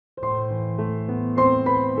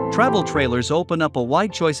Travel trailers open up a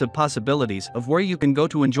wide choice of possibilities of where you can go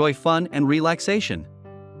to enjoy fun and relaxation.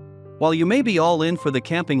 While you may be all in for the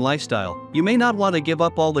camping lifestyle, you may not want to give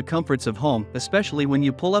up all the comforts of home, especially when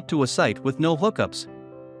you pull up to a site with no hookups.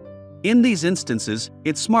 In these instances,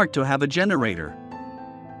 it's smart to have a generator.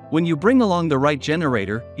 When you bring along the right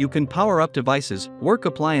generator, you can power up devices, work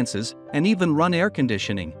appliances, and even run air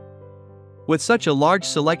conditioning. With such a large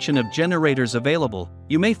selection of generators available,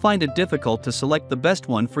 you may find it difficult to select the best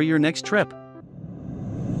one for your next trip.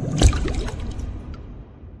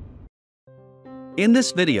 In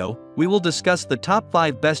this video, we will discuss the top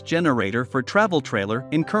 5 best generator for travel trailer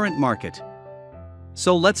in current market.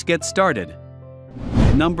 So let's get started.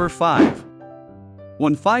 Number 5.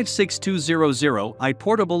 156200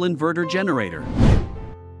 A-Portable Inverter Generator.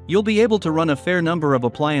 You'll be able to run a fair number of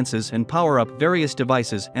appliances and power up various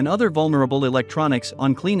devices and other vulnerable electronics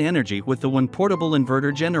on clean energy with the portable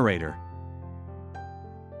inverter generator.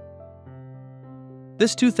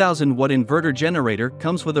 This 2000-watt inverter generator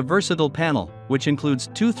comes with a versatile panel, which includes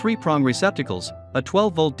 2 3-prong receptacles, a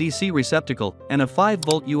 12-volt DC receptacle, and a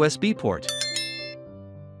 5-volt USB port.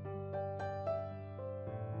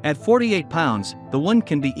 At 48 pounds, the one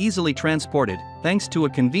can be easily transported, thanks to a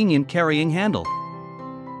convenient carrying handle.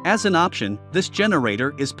 As an option, this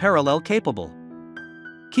generator is parallel capable.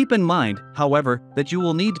 Keep in mind, however, that you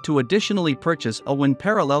will need to additionally purchase a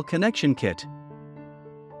parallel connection kit.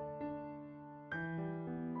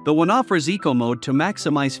 The one offers Eco Mode to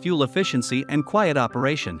maximize fuel efficiency and quiet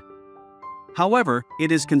operation. However,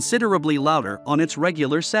 it is considerably louder on its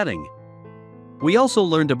regular setting. We also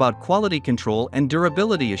learned about quality control and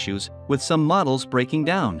durability issues, with some models breaking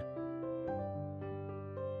down.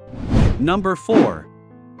 Number 4.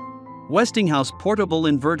 Westinghouse Portable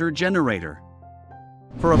Inverter Generator.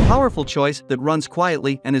 For a powerful choice that runs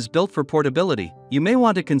quietly and is built for portability, you may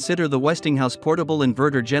want to consider the Westinghouse Portable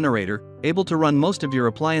Inverter Generator, able to run most of your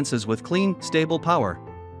appliances with clean, stable power.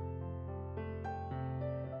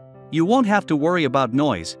 You won't have to worry about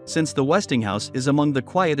noise, since the Westinghouse is among the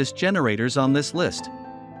quietest generators on this list.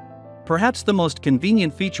 Perhaps the most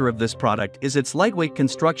convenient feature of this product is its lightweight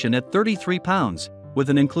construction at 33 pounds, with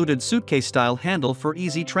an included suitcase-style handle for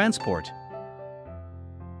easy transport.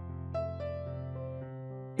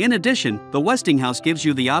 In addition, the Westinghouse gives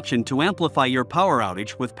you the option to amplify your power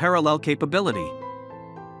outage with parallel capability.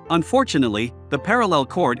 Unfortunately, the parallel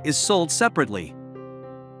cord is sold separately.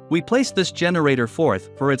 We placed this generator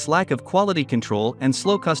fourth for its lack of quality control and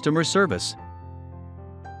slow customer service.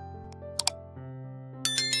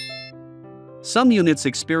 Some units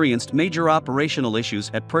experienced major operational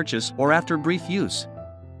issues at purchase or after brief use.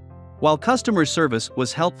 While customer service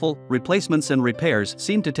was helpful, replacements and repairs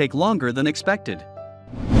seemed to take longer than expected.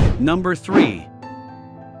 Number 3.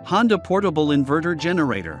 Honda Portable Inverter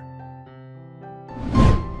Generator.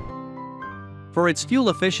 For its fuel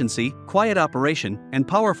efficiency, quiet operation, and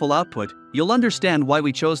powerful output, you'll understand why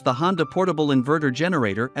we chose the Honda Portable Inverter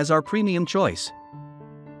Generator as our premium choice.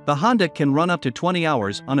 The Honda can run up to 20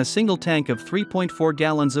 hours on a single tank of 3.4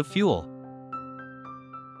 gallons of fuel.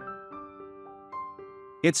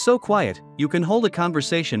 It's so quiet, you can hold a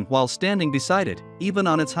conversation while standing beside it, even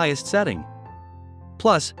on its highest setting.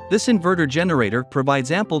 Plus, this inverter generator provides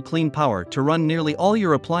ample clean power to run nearly all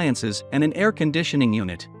your appliances and an air conditioning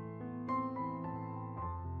unit.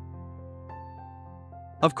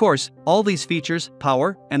 Of course, all these features,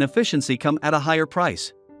 power, and efficiency come at a higher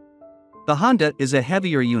price. The Honda is a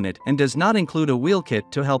heavier unit and does not include a wheel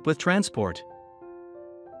kit to help with transport.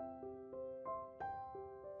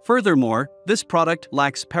 Furthermore, this product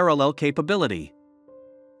lacks parallel capability.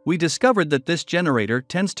 We discovered that this generator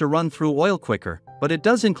tends to run through oil quicker, but it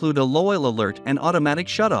does include a low oil alert and automatic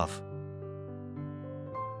shutoff.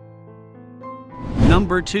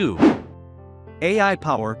 Number 2.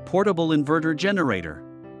 A-iPower Portable Inverter Generator.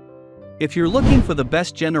 If you're looking for the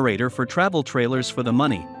best generator for travel trailers for the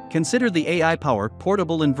money, consider the A-iPower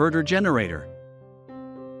Portable Inverter Generator.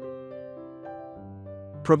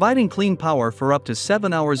 Providing clean power for up to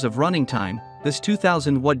 7 hours of running time, this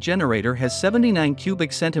 2000-watt generator has 79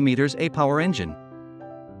 cubic centimeters A-Power engine.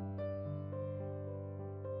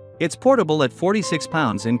 It's portable at 46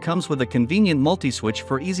 pounds and comes with a convenient multi-switch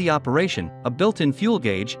for easy operation, a built-in fuel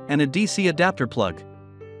gauge, and a DC adapter plug.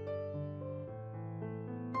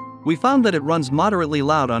 We found that it runs moderately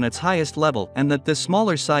loud on its highest level and that this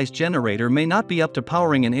smaller size generator may not be up to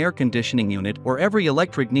powering an air conditioning unit or every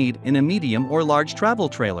electric need in a medium or large travel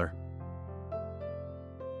trailer.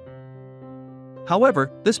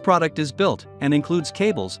 However, this product is built and includes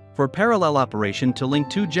cables for parallel operation to link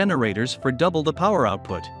 2 generators for double the power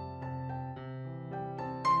output.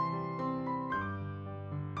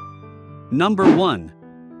 Number 1.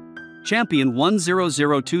 Champion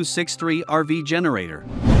 100263 RV Generator.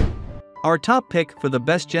 Our top pick for the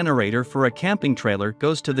best generator for a camping trailer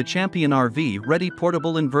goes to the Champion RV Ready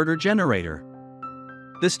Portable Inverter Generator.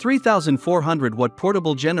 This 3,400 watt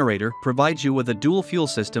portable generator provides you with a dual fuel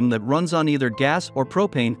system that runs on either gas or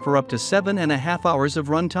propane for up to 7.5 hours of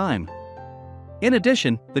run time. In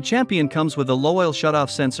addition, the Champion comes with a low oil shutoff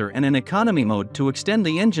sensor and an economy mode to extend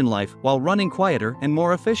the engine life while running quieter and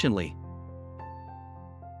more efficiently.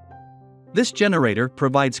 This generator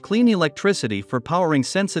provides clean electricity for powering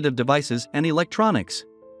sensitive devices and electronics.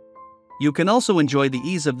 You can also enjoy the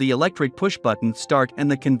ease of the electric push-button start and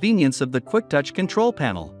the convenience of the quick-touch control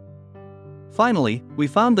panel. Finally, we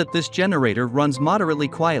found that this generator runs moderately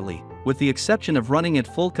quietly, with the exception of running at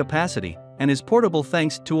full capacity, and is portable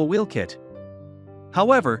thanks to a wheel kit.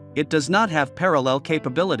 However, it does not have parallel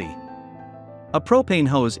capability. A propane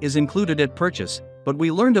hose is included at purchase, but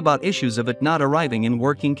we learned about issues of it not arriving in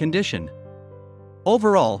working condition.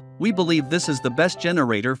 Overall, we believe this is the best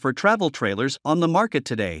generator for travel trailers on the market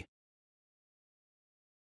today.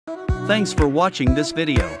 Thanks for watching this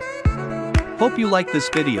video. Hope you liked this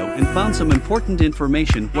video and found some important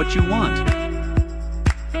information what you want.